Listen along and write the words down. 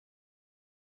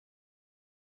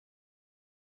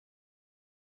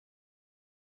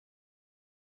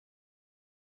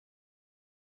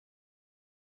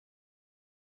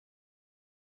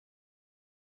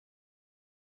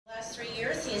Last 3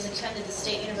 years, he has attended the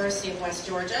State University of West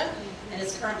Georgia and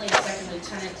is currently a second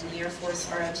lieutenant in the Air Force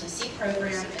ROTC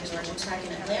program at Georgia Tech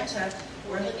in Atlanta,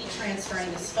 where he'll be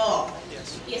transferring this fall.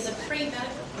 He is a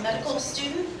pre-medical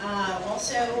student,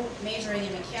 also majoring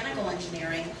in mechanical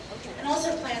engineering, and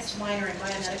also plans to minor in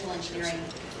biomedical engineering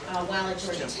while at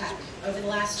Georgia Tech. Over the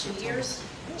last 2 years,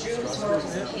 Drew has worked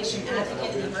as a patient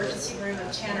advocate in the emergency room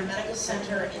of Tanner Medical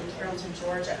Center in Carrollton,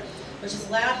 Georgia, which has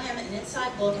allowed him an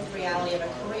inside look at the reality of a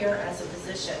career as a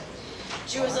physician.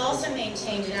 Drew has also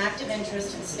maintained an active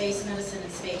interest in space medicine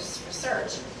and space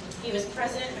research. He was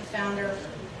president and founder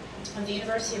of the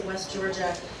University of West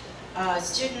Georgia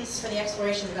Students for the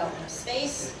Exploration and Development of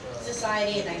Space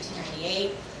Society in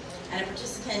 1998, and a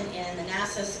participant in the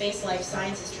NASA Space Life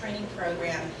Sciences Training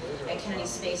Program at Kennedy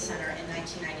Space Center in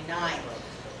 1999.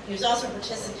 He was also a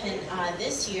participant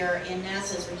this year in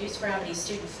NASA's Reduced Gravity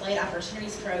Student Flight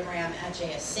Opportunities Program at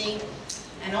JSC,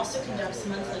 and also conducts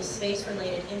monthly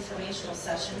space-related informational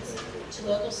sessions to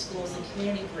local schools and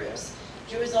community groups.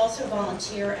 Drew is also a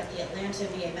volunteer at the Atlanta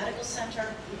VA Medical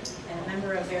Center and a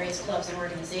member of various clubs and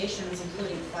organizations,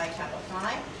 including Phi Kappa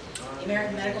Phi, the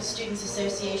American Medical Students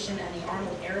Association, and the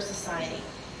Arnold Air Society.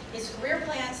 His career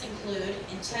plans include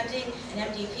attending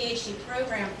an MD-PhD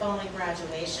program following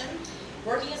graduation,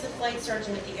 working as a flight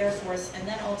surgeon with the Air Force, and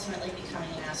then ultimately becoming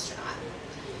an astronaut.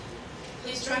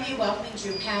 Please join me in welcoming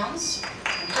Drew Pounds.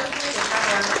 And hopefully we'll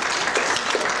have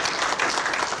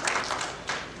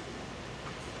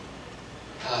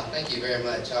Thank you very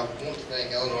much. I want to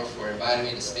thank Eleanor for inviting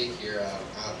me to speak here.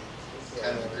 I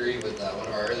kind of agree with one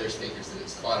of our earlier speakers that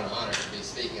it's quite an honor to be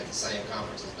speaking at the same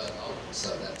conference as Bud Aldrin,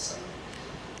 so that's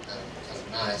kind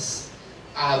of nice.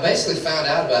 I basically found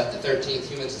out about the 13th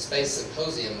Humans in Space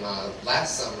Symposium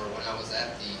last summer when I was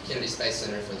at the Kennedy Space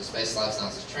Center for the Space Life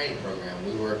Sciences Training Program.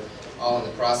 We were all in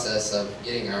the process of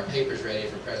getting our papers ready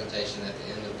for presentation at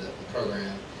the end of the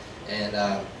program,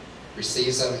 and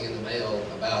received something in the mail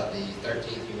about the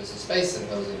 13th Humans in Space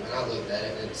Symposium, and I looked at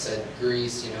it and it said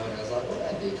Greece, you know, and I was like, well,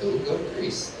 that'd be cool, go to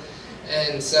Greece.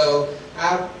 And so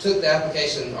I took the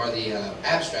application, or the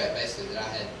abstract basically, that I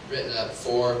had written up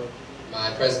for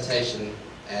my presentation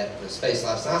at the Space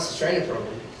Life Sciences Training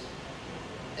Program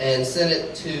and sent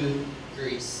it to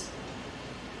Greece,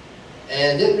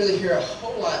 and didn't really hear a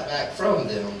whole lot back from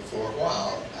them for a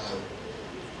while.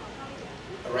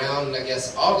 Around, I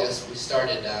guess, August, we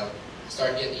started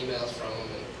getting emails from them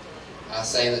and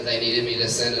saying that they needed me to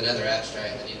send another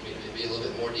abstract. They needed me to be a little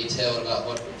bit more detailed about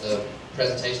what the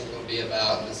presentation was going to be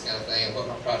about and this kind of thing, and what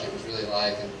my project was really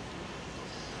like. And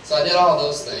so I did all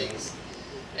those things.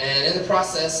 And in the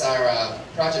process, our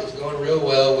project was going real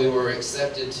well. We were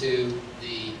accepted to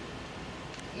the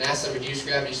NASA Reduced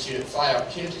Gravity Student Flight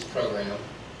Opportunities Program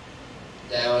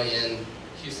down in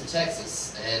Houston,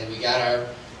 Texas. And we got our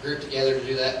group together to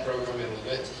do that program, and we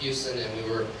went to Houston, and we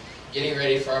were getting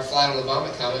ready for our flight on the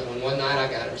Vomit Comet when one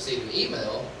night I received an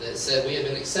email that said we had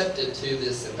been accepted to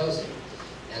this symposium.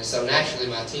 And so naturally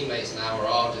my teammates and I were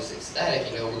all just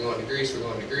ecstatic, you know, we're going to Greece, we're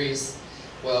going to Greece.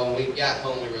 Well, when we got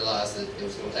home, we realized that it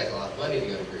was going to take a lot of money to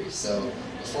go to Greece. So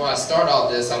before I start all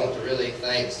this, I want to really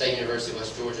thank the State University of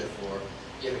West Georgia for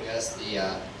giving us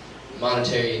the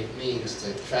monetary means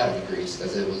to travel to Greece,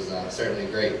 because it was certainly a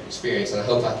great experience, and I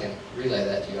hope I can relay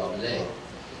that to you all today.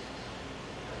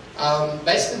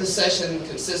 Basically, the session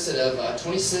consisted of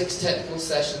 26 technical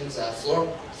sessions, 4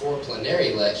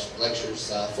 plenary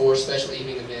lectures, 4 special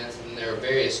evening events, and there are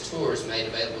various tours made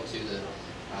available to the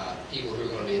people who are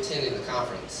going to be attending the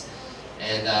conference.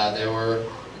 And there were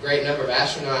a great number of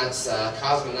astronauts,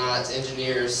 cosmonauts,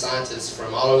 engineers, scientists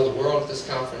from all over the world at this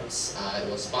conference. It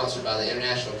was sponsored by the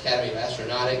International Academy of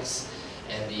Astronautics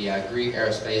and the Greek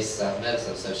Aerospace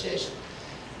Medicine Association.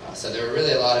 So there were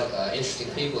really a lot of interesting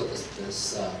people at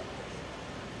this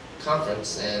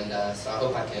conference, and so I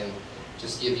hope I can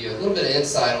just give you a little bit of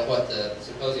insight on what the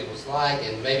symposium was like,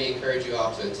 and maybe encourage you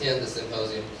all to attend the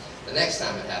symposium the next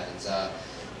time it happens.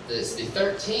 It's the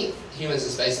 13th Humans in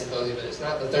Space Symposium, but it's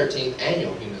not the 13th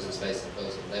annual Humans in Space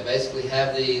Symposium. They basically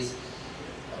have these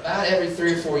about every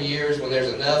 3 or 4 years when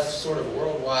there's enough sort of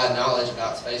worldwide knowledge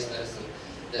about space medicine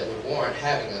that would warrant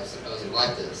having a symposium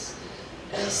like this.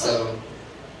 And so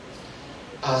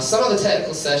some of the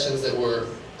technical sessions that were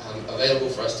available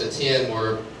for us to attend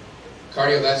were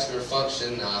cardiovascular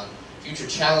function, future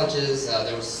challenges.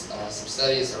 There was some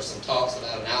studies or some talks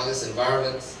about analogous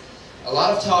environments. A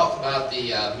lot of talk about the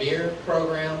Mir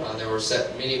program. There were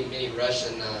many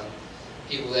Russian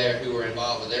people there who were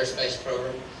involved with their space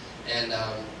program, and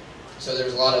so there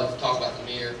was a lot of talk about the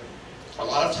Mir. A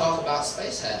lot of talk about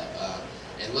SpaceHab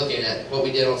and looking at what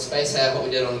we did on SpaceHab, what we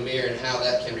did on the Mir, and how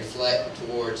that can reflect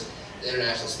towards the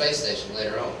International Space Station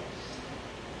later on.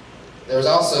 There was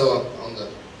also, on the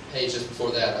page just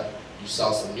before that, you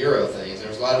saw some neuro things. There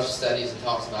was a lot of studies and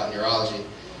talks about neurology.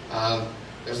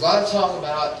 There's a lot of talk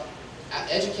about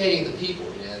educating the people,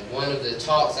 and one of the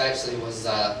talks actually was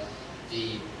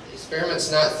the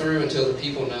experiment's not through until the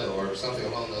people know, or something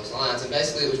along those lines. And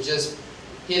basically it was just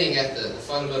hitting at the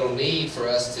fundamental need for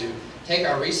us to take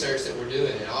our research that we're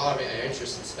doing and all of our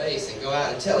interest in space and go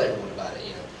out and tell everyone about it,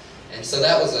 you know. And so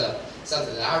that was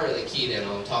something that I really keyed in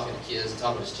on, talking to kids and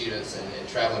talking to students and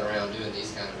traveling around doing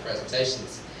these kind of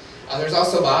presentations. There's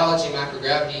also biology,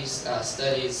 microgravity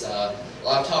studies, a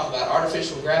lot of talk about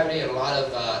artificial gravity, and a lot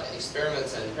of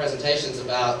experiments and presentations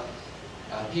about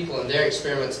people and their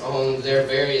experiments on their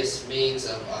various means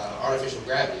of artificial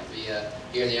gravity.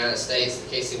 Here in the United States,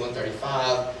 the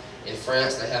KC-135. In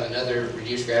France, they have another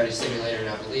reduced gravity simulator, and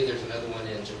I believe there's another one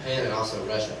in Japan and also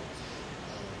Russia.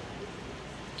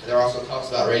 There are also talks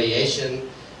about radiation,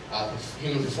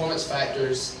 human performance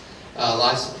factors,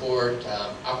 life support,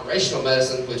 operational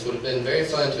medicine, which would have been very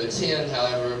fun to attend.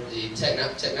 However, the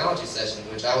technology session,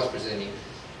 which I was presenting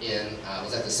in,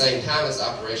 was at the same time as the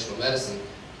operational medicine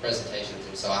presentations,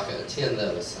 and so I could attend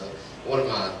those. So one of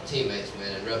my teammates went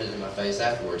and rubbed it in my face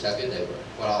afterwards how good they were,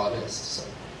 what all I missed. So,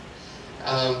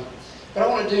 what I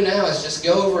want to do now is just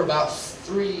go over about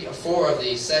 3 or 4 of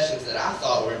these sessions that I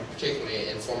thought were particularly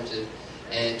informative,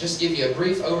 and just give you a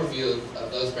brief overview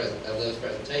of those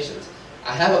presentations.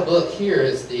 I have a book here.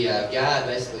 It's the guide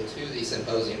basically to the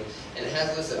symposium, and it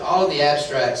has listed all of the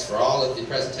abstracts for all of the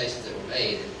presentations that were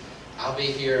made. And I'll be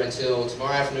here until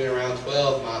tomorrow afternoon around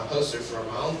 12. My poster for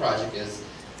my own project is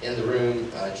in the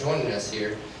room joining us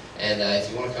here, and if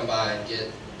you want to come by and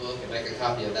get the book and make a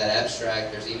copy of that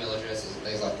abstract, there's email addresses and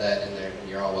things like that in there, and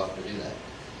you're all welcome to do that.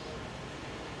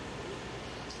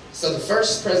 So the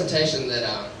first presentation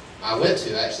that I went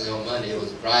to actually on Monday, it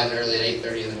was bright and early at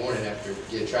 8:30 in the morning after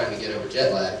trying to get over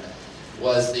jet lag,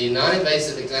 was the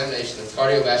non-invasive examination of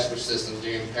cardiovascular systems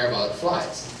during parabolic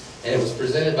flights. And it was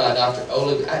presented by Dr.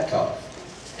 Oleg Atkov.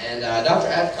 And Dr.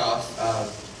 Atkov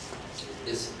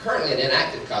is currently an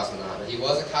inactive cosmonaut, but he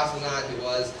was a cosmonaut. He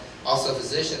was also a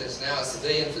physician. Is now a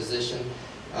civilian physician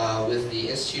with the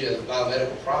Institute of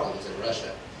Biomedical Problems in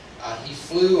Russia. He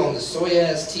flew on the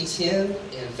Soyuz T-10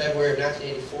 in February of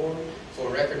 1984 for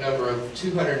a record number of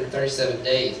 237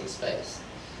 days in space.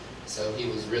 So he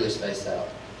was really spaced out.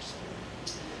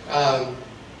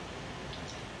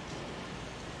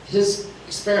 His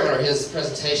experiment, or his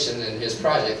presentation and his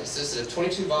project, consisted of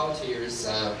 22 volunteers.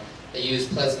 They used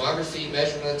plasmography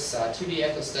measurements, 2D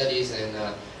echo studies,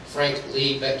 and Frank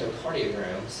Lee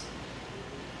vectorcardiograms,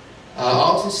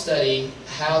 all to study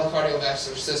how the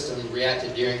cardiovascular system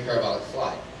reacted during parabolic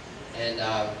flight. And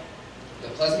the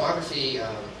plasmography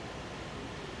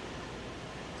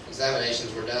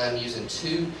examinations were done using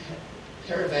 2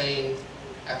 paravane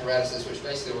apparatuses, which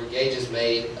basically were gauges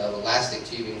made of elastic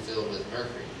tubing filled with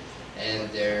mercury. And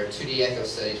their 2D echo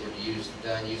studies were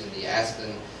done using the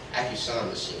Aspen Tucson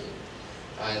machine.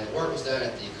 And the work was done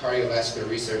at the Cardiovascular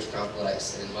Research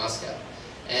Complex in Moscow.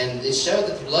 And it showed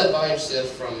that the blood volume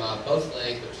shift from both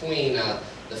legs between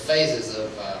the phases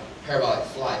of parabolic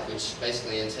flight, which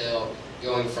basically entail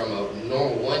going from a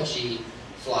normal 1G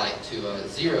flight to a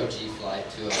 0G flight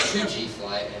to a 2G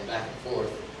flight and back and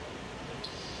forth.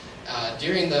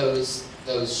 During those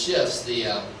shifts,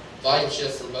 the volume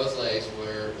shift from both legs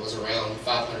was around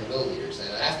 500 milliliters. And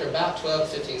after about 12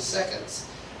 to 15 seconds,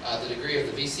 the degree of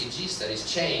the VCG studies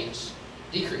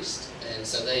decreased. And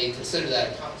so they considered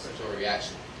that a compensatory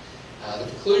reaction. The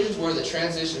conclusions were that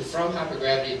transition from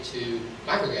hypergravity to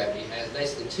microgravity has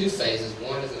basically 2 phases.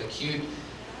 One is an acute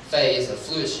phase of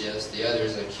fluid shifts, the other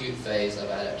is an acute phase of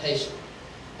adaptation.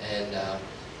 And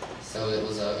so it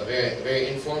was a very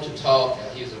informative talk.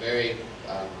 He was a very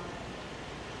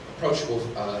approachable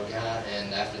guy,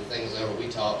 and after the thing was over, we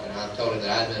talked, and I told him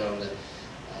that I'd been on the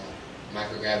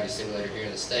microgravity simulator here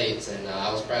in the States, and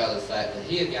I was proud of the fact that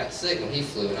he had gotten sick when he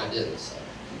flew and I didn't. So.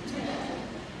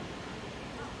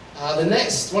 One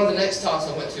of the next talks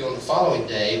I went to on the following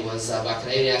day was by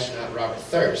Canadian astronaut Robert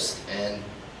Thirsk, and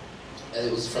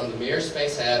it was from the Mir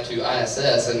Space Hab to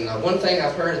ISS. And one thing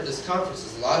I've heard at this conference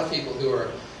is a lot of people who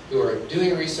are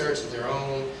doing research of their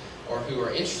own, or who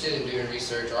are interested in doing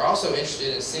research, are also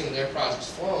interested in seeing their projects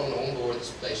flown on board the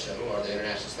Space Shuttle or the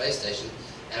International Space Station.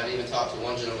 And I've even talked to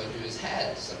one gentleman who has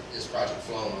had his project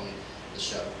flown on the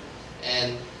shuttle.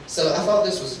 And so I thought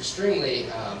this was extremely,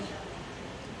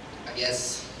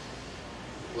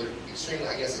 would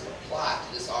apply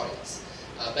to this audience.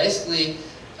 Basically,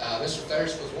 Mr.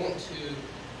 Thirsk was wanting to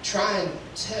try and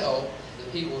tell the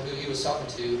people who he was talking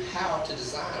to how to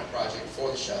design a project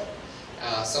for the shuttle.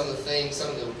 some of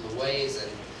the ways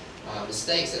and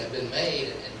mistakes that have been made,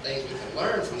 and things we can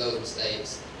learn from those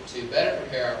mistakes to better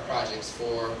prepare our projects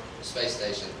for the space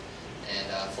station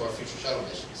and for future shuttle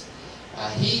missions.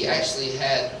 He actually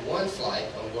had one flight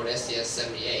on board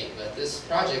STS-78, but this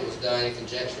project was done in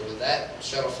conjunction with that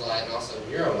shuttle flight and also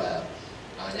Neurolab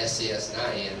in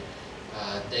STS-90.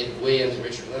 And David Williams and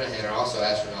Richard Linehan are also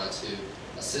astronauts who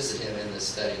assisted him in this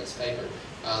study of this paper.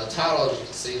 The title, as you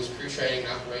can see, was Crew Training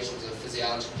and Operations of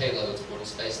Physiology Payloads aboard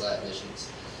Space Lab Missions.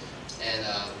 And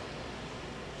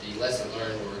the lessons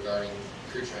learned were regarding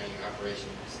crew training and operations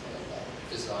of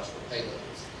physiological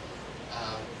payloads.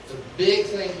 The big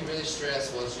thing he really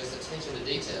stressed was just attention to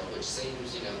detail, which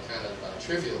seems, kind of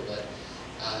trivial, but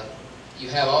you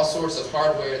have all sorts of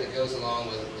hardware that goes along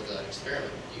with an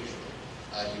experiment, usually.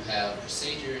 You have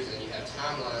procedures and you have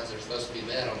timelines that are supposed to be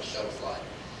met on a shuttle flight.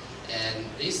 And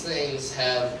these things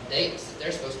have dates that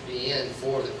they're supposed to be in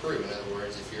for the crew. In other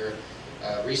words, if you're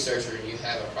a researcher and you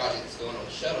have a project that's going on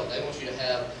the shuttle, they want you to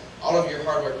have all of your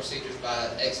hardware procedures by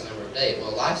X number of days.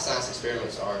 Well, life science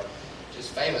experiments are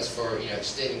just famous for,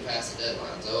 extending past the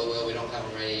deadlines. Oh, well, we don't have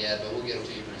them ready yet, but we'll get them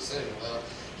to you pretty soon. Well,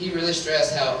 he really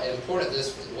stressed how important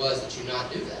this was that you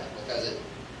not do that, because it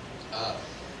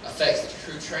affects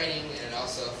the crew training and it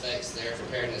also affects their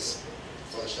preparedness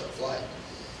for the shuttle flight.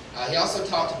 He also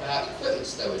talked about equipment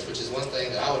stowage, which is one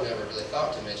thing that I would never really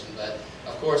thought to mention, but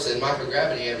of course in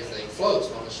microgravity everything floats.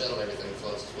 On the shuttle everything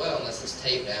floats as well, unless it's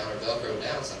taped down or velcroed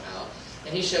down somehow.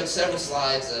 And he showed several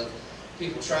slides of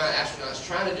astronauts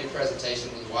trying to do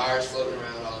presentations with wires floating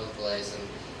around all over the place, and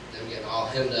them getting all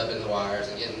hemmed up in the wires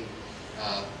and getting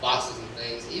boxes and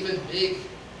things. Even big,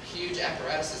 huge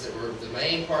apparatuses that were the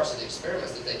main parts of the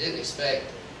experiments that they didn't expect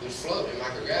would float in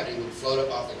microgravity would float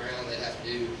up off the ground. They'd have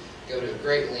to go to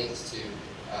great lengths to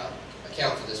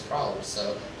account for this problem.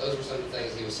 So those were some of the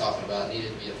things he was talking about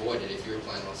needed to be avoided if you were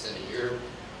planning on sending your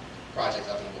project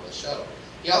up on board the shuttle.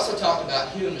 He also talked about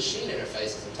human-machine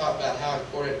interfaces and talked about how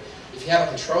important, if you have a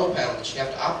control panel that you have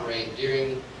to operate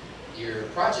during your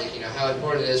project, how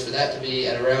important it is for that to be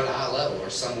at around eye level or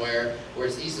somewhere where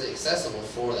it's easily accessible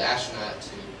for the astronaut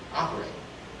to operate.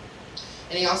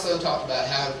 And he also talked about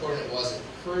how important it was that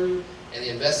the crew and the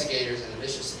investigators and the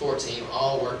mission support team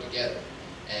all work together.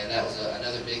 And that was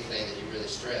another big thing that he really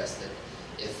stressed, that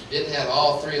if you didn't have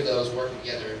all three of those working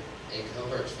together in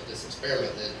cohorts for this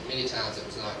experiment, that many times it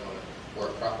was not going to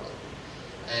work properly.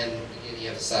 And again, he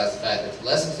emphasized the fact that the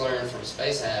lessons learned from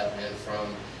SpaceHab and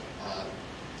from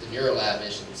the Neurolab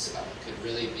missions could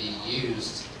really be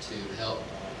used to help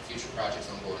future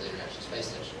projects on board the International Space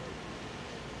Station.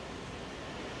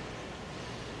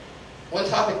 One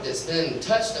topic that's been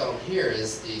touched on here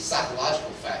is the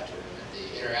psychological factor and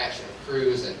the interaction of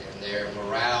crews and their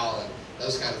morale and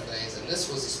those kind of things. And this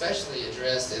was especially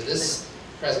addressed in this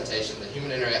presentation, the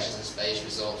Human Interactions in Space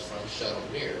Results from Shuttle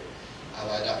Mir,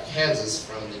 by Dr. Kansas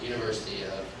from the University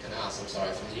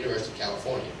of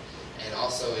California, and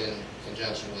also in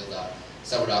conjunction with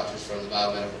several doctors from the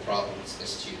Biomedical Problems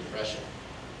Institute of Russia.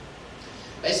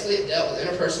 Basically, it dealt with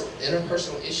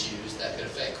interpersonal issues that could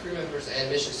affect crew members and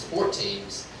mission support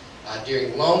teams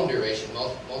during long-duration,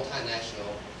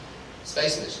 multinational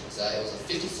space missions. It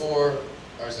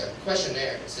was a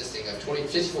questionnaire consisting of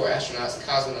 54 astronauts and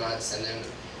cosmonauts, and then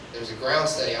there was a ground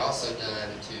study also done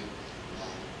to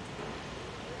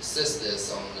assist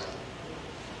this on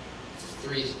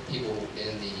 3 people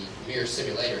in the Mir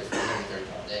simulator for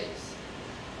 135 days.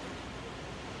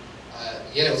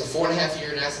 Again, it was a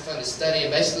 4.5-year NASA-funded study,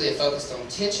 and basically it focused on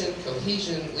tension,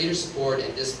 cohesion, leader support,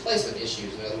 and displacement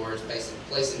issues. In other words,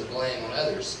 placing the blame on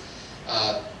others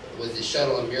with the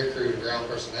shuttle and Mir crew and ground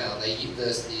personnel. The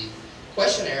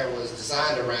questionnaire was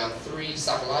designed around 3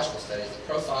 psychological studies: the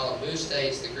profile of mood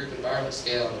states, the group environment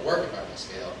scale, and the work environment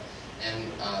scale.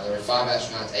 And there were 5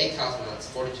 astronauts, 8 cosmonauts,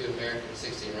 42 American,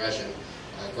 16 Russian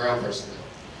ground personnel.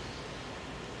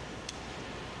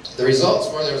 The results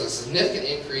were there was a significant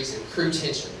increase in crew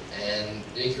tension and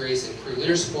decrease in crew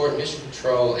leader support, mission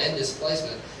control, and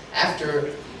displacement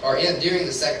during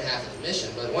the second half of the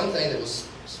mission. But one thing that was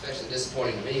especially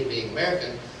disappointing to me, being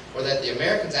American, were that the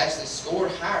Americans actually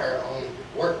scored higher on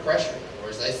work pressure. In other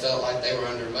words, they felt like they were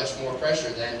under much more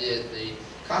pressure than did the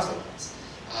cosmonauts.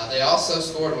 They also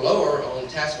scored lower on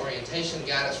task orientation,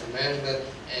 guidance from management,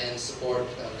 and support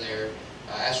of their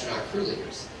astronaut crew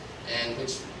leaders, and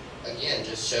which again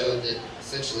just showed that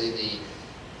essentially the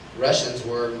Russians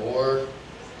were more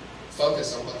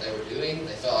focused on what they were doing.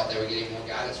 They felt like they were getting more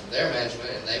guidance from their management,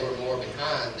 and they were more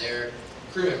behind their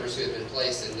crew members who had been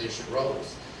placed in leadership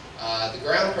roles. The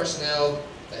ground personnel,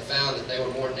 they found that they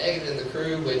were more negative than the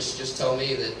crew, which just told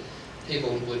me that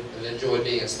people would have enjoyed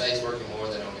being in space working more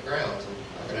than on the ground. So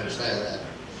I can understand that.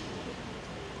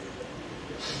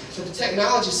 For the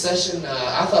technology session,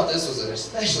 I thought this was an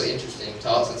especially interesting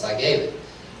talk since I gave it.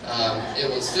 It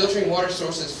was filtering water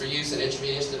sources for use in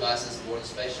intravenous devices aboard the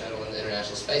Space Shuttle and the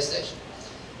International Space Station.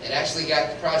 It actually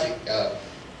got the project,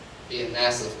 being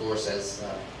NASA, of course, as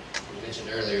we mentioned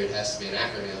earlier, it has to be an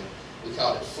acronym. We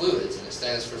called it FLUIDS, and it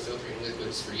stands for Filtering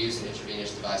Liquids for Use in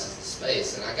Intravenous Devices in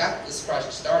Space. And I got this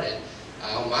project started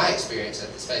on my experience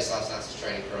at the Space Life Sciences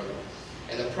Training Program.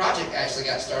 And the project actually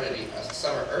got started a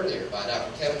summer earlier by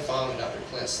Dr. Kevin Fong and Dr.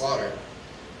 Clint Slaughter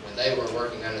when they were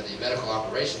working under the medical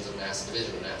operations of NASA,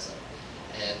 division of NASA.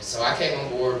 And so I came on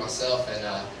board, myself and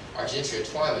Argentria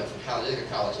Twyman from Talladega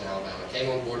College in Alabama, came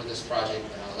on board to this project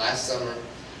last summer,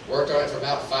 worked on it for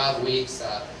about 5 weeks,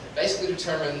 basically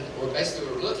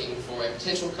we were looking for a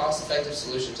potential cost-effective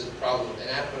solution to the problem of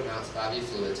inadequate amounts of IV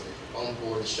fluids on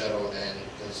board the shuttle and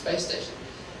the space station.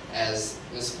 As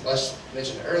Ms. Lush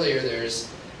mentioned earlier, there's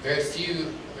very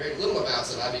little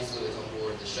amounts of IV fluids on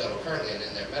board the shuttle currently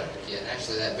in their medical kit. And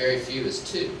actually, that very few is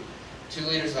 2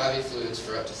 liters of IV fluids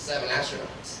for up to 7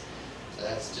 astronauts. So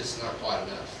that's just not quite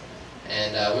enough.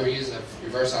 And we were using a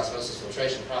reverse osmosis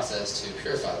filtration process to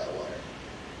purify that water.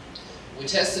 We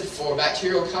tested for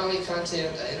bacterial colony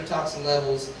content, endotoxin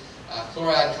levels,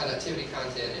 chloride conductivity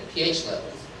content, and pH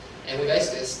levels. And we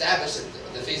basically established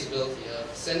the feasibility of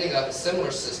sending up a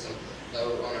similar system,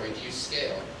 though on a reduced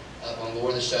scale, up on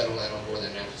board the shuttle and on board the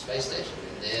International Space Station.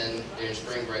 And then during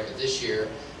spring break of this year,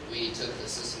 we took the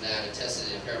system down and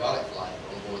tested it in parabolic flight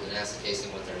on board the NASA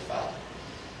KC-135.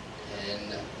 And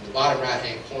in the bottom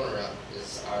right-hand corner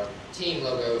is our team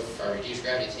logo, our reduced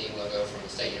gravity team logo from the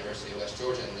State University of West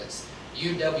Georgia, and that's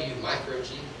UW Micro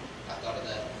G. I thought of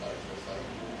that. I thought it was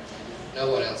funny.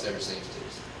 No one else ever seems to.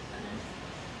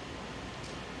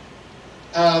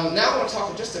 Now I want to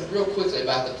talk just real quickly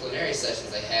about the plenary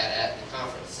sessions they had at the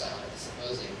conference, the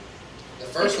Symposium. The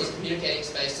first was Communicating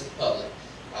Space to the Public,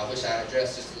 which I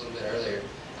addressed just a little bit earlier,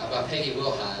 by Peggy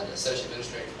Wilhide, Associate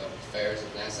Administrator of Public Affairs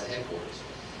at NASA headquarters.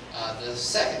 The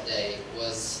second day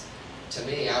was, to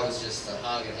me, I was just a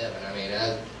hog in heaven. I mean,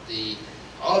 the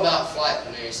All About Flight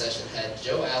plenary session had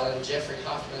Joe Allen, Jeffrey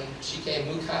Hoffman, Chike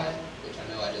Mukai, which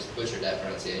I know I just butchered that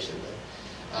pronunciation,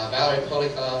 but Valerie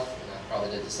Polikov, and I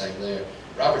probably did the same there.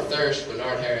 Robert Thirsch,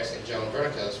 Bernard Harris, and Joan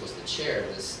Vernikos was the chair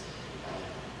of this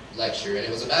lecture, and it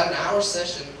was about an hour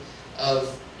session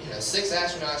of 6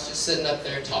 astronauts just sitting up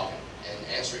there talking and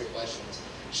answering questions,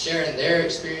 sharing their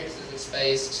experiences in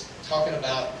space, talking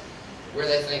about where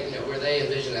they think, where they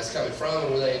envision that's coming from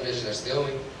and where they envision that's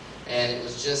going, and it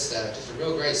was just a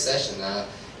real great session.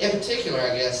 In particular,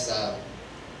 I guess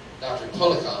Dr.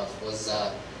 Polikov was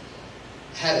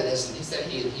had it as, he said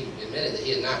he admitted that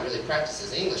he had not really practiced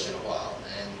his English in a while,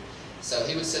 and so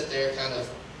he would sit there kind of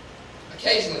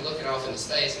occasionally looking off into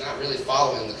space, not really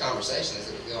following the conversation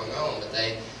as it was going on, but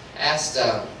they asked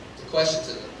the question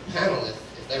to the panel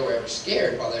if they were ever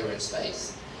scared while they were in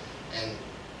space, and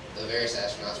the various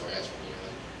astronauts were answering.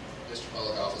 Mr.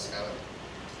 Polikov was kind of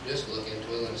just looking,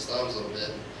 twiddling his thumbs a little bit.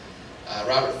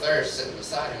 Robert Thirsch, sitting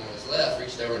beside him on his left,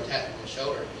 reached over and tapped him on the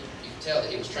shoulder. You could tell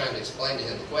that he was trying to explain to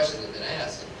him the question that had been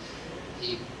asked. And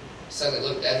he suddenly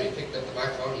looked at him, he picked up the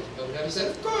microphone, he opened up, he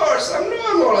said, "Of course, I'm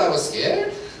normal, I was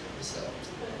scared." So,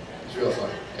 it was real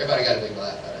funny. Everybody got a big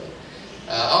laugh out of it.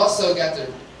 I also got the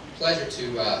pleasure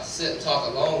to sit and talk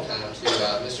a long time to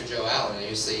Mr. Joe Allen, who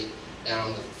you see down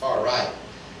on the far right.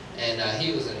 And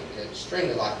he was an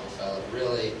extremely likable fellow,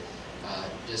 really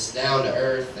just down to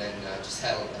earth, and just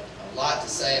had a lot to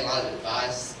say, a lot of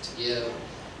advice to give.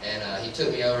 And he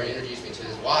took me over and introduced me to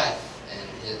his wife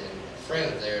and a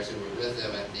friend of theirs who were with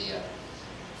them at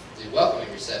the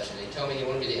welcoming reception. And he told me he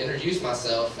wanted me to introduce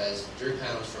myself as Drew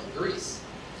Pounds from Greece.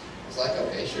 I was like,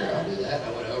 okay, sure, I'll do that.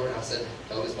 And I went over and I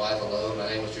told his wife hello, my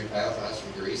name was Drew Pounds, I was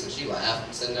from Greece, and she laughed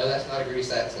and said, "No, that's not a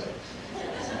Greece accent."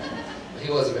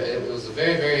 It was a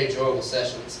very, very enjoyable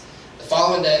sessions. The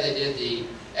following day they did the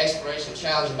exploration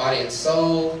challenge of body and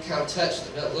soul, kind of touched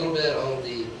a little bit on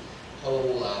the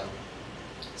whole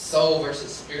soul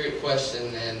versus spirit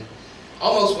question, and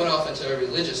almost went off into a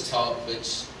religious talk,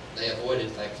 which they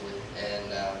avoided, thankfully.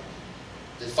 And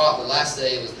the last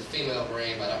day was the female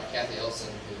brain by Dr. Kathy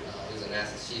Olson, who's a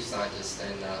NASA's chief scientist,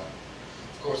 and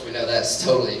of course we know that's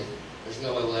totally, there's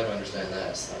no way we'll ever understand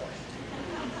that, so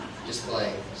just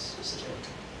playing. Just a joke.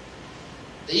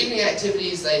 The evening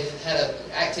activities, they had an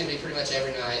activity pretty much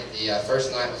every night. The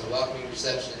first night was a welcoming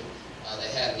reception. They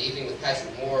had an evening with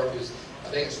Patrick Moore, who's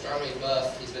a big astronomy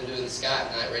buff. He's been doing the Sky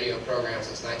at Night radio program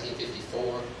since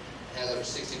 1954. Has over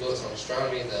 60 books on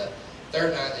astronomy. The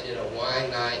third night, they did a wine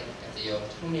night at the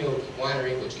Antonio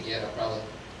Winery, which again, I probably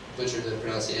butchered the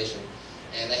pronunciation.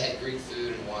 And they had Greek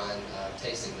food and wine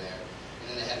tasting there. And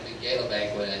then they had a big gala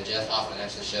banquet, and Jeff Hoffman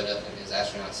actually showed up in his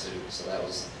astronaut suit, so that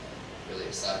was really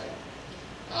exciting.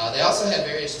 They also had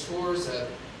various tours that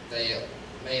they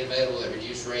made available at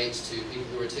reduced rates to people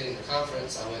who were attending the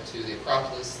conference. I went to the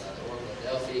Acropolis, the Oracle at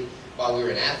Delphi, while we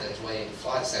were in Athens waiting to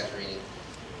fly to Santorini.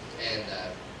 And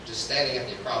just standing at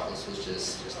the Acropolis was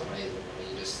just amazing. I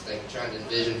mean, you just trying to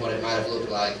envision what it might have looked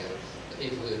like, and the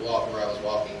people who had walked where I was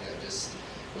walking, it just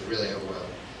was really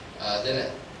overwhelming. Then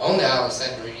on the island of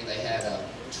Santorini, they had a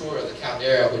tour of the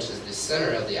caldera, which is the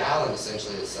center of the island,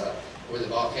 essentially. It's where the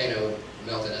volcano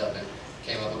melted up and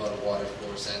came up above the water, of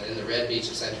course. And in the red beach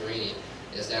of Santorini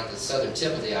is down to the southern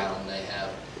tip of the island. They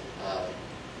have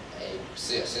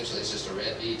essentially it's just a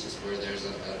red beach. It's where there's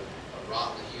a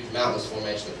rock, a huge mountainous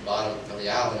formation at the bottom of the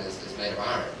island is made of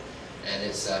iron. And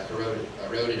it's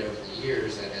eroded over the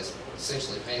years and has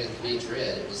essentially painted the beach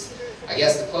red. It was, I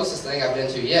guess, the closest thing I've been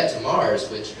to yet to Mars,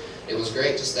 which it was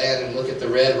great to stand and look at the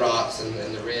red rocks and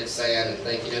the red sand and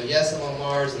think, you know, yes, I'm on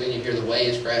Mars, and then you hear the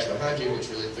waves crash behind you, which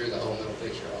really threw the whole middle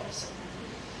picture off. So,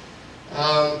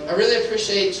 I really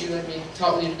appreciate you letting me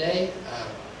talk with you today.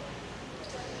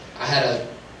 I had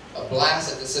a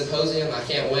blast at the symposium. I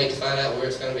can't wait to find out where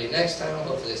it's going to be next time.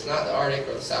 Hopefully it's not the Arctic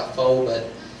or the South Pole, but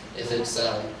if it's,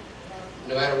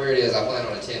 no matter where it is, I plan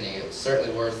on attending. It was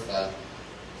certainly worth the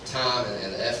time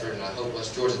and the effort, and I hope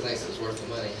West Georgia thinks it was worth the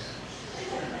money.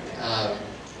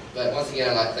 But once again,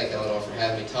 I'd like to thank Eleanor for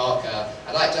having me talk.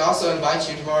 I'd like to also invite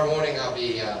you tomorrow morning. I'll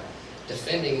be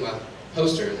defending my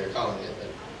poster, they're calling it, but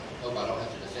I hope I don't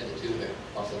have to defend it too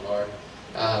awfully hard.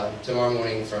 Tomorrow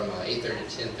morning from 8:30 to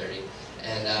 10:30.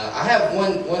 And I have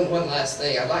one last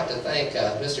thing. I'd like to thank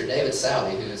Mr. David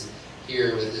Salvi, who's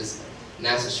here with his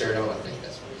NASA shirt on. I think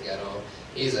that's what he's got on.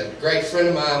 He's a great friend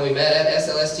of mine. We met at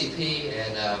SLSTP,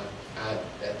 and at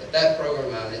that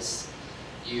program,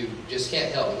 you just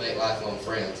can't help but make lifelong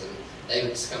friends. And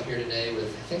David's come here today with,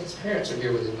 I think his parents are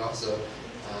here with him also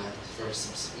for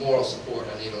some moral support.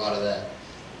 I need a lot of that.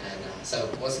 And so,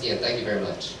 once again, thank you very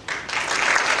much.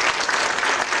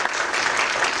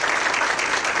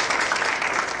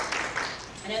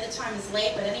 I know the time is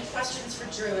late, but any questions for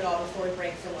Drew at all before we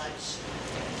break for lunch?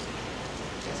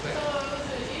 Yes, ma'am. So,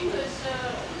 in English,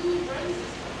 who runs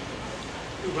this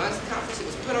conference? Who runs the conference? It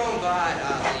was put on by the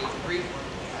Greek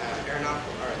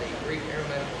Aeronautical, or the Greek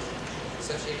Aeromedical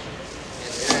Association and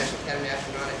the International Academy of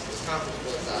Astronautics.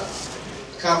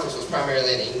 The conference was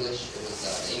primarily in English. It was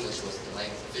English was the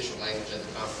official language of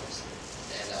the conference,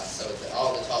 and so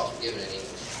all the talks were given in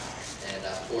English. And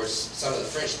of course, some of the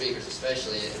French speakers,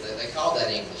 especially, they called that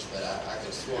English, but I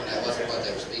could have sworn that wasn't what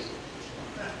they were speaking.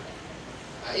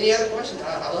 Any other questions?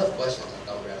 I love questions. I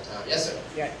thought we were out of time. Yes, sir.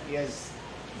 Yeah,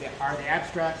 are the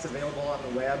abstracts available on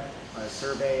the web? A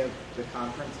survey of the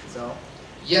conference itself?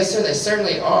 Yes, sir. They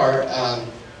certainly are.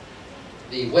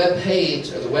 The web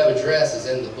page or the web address is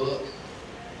in the book,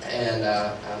 and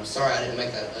I'm sorry I didn't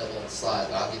make that up on the slide,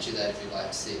 but I'll get you that if you'd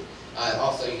like to see it.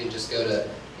 Also, you can just go to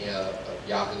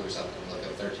Yahoo or something and look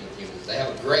up 13th Humans. They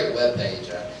have a great web page.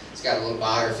 It's got a little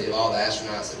biography of all the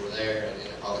astronauts that were there and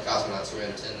all the cosmonauts who were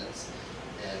in attendance,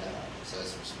 and so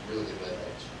it's a really good web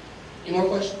page. Any more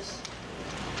questions?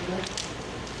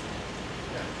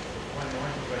 One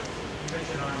question. You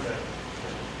mentioned on the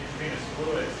intravenous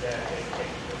fluids that they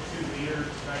take 2 liters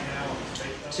right now on the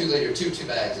space shuttle. 2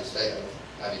 bags of IV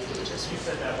fluid. You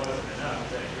said that wasn't enough.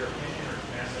 Is that your opinion, or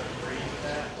NASA agrees with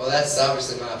that? Well, that's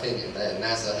obviously my opinion. That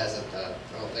NASA hasn't. I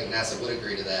don't think NASA would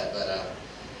agree to that, but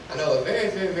I know a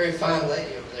very, very, very fine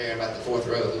lady over there about the 4th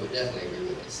row who would definitely agree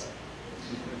with me. So,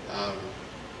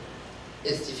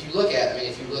 if you look at,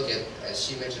 as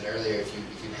she mentioned earlier, if you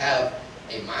have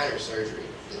a minor surgery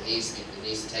that needs to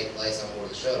take place on board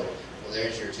the shuttle, well,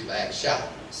 there's your 2 bags shot.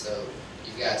 So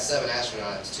you've got 7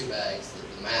 astronauts, 2 bags.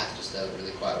 The math just doesn't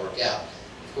really quite work out.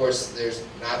 Of course, there's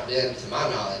not been, to my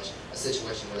knowledge, a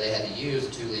situation where they had to use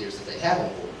the 2 liters that they have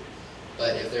on board.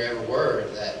 But if there ever were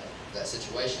that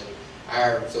situation,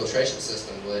 our filtration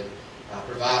system would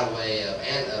provide a way of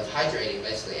hydrating,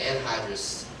 basically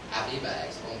anhydrous IV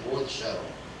bags on board the shuttle,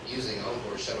 using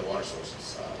onboard shuttle water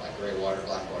sources like gray water,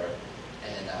 black water,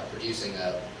 and producing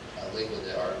a liquid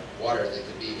or water that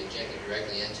could be injected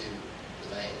directly into the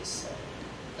veins. So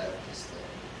that is the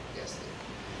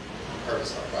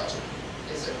purpose of our project.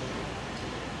 Yes, sir.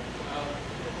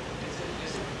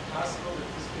 Is it possible that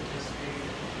this could just be a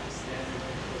standard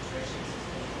filtration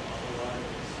system for all the water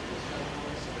that's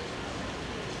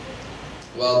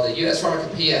Well, the U.S.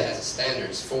 Pharmacopoeia has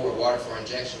standards for water for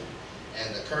injection,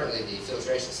 and currently the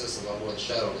filtration system on board the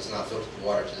shuttle does not filter the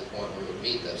water to the point where it would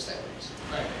meet those standards.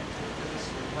 Right. This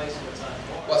replace what's on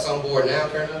board. What's on board now,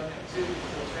 currently? To the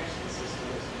filtration system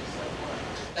is just like water.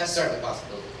 That's certainly a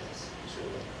possibility, yes. Sure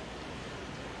will.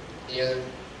 Any other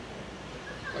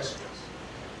questions?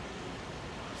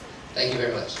 Thank you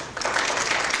very much.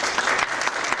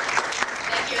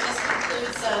 Thank you. And this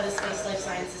concludes the Space Life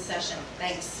Sciences session.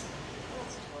 Thanks.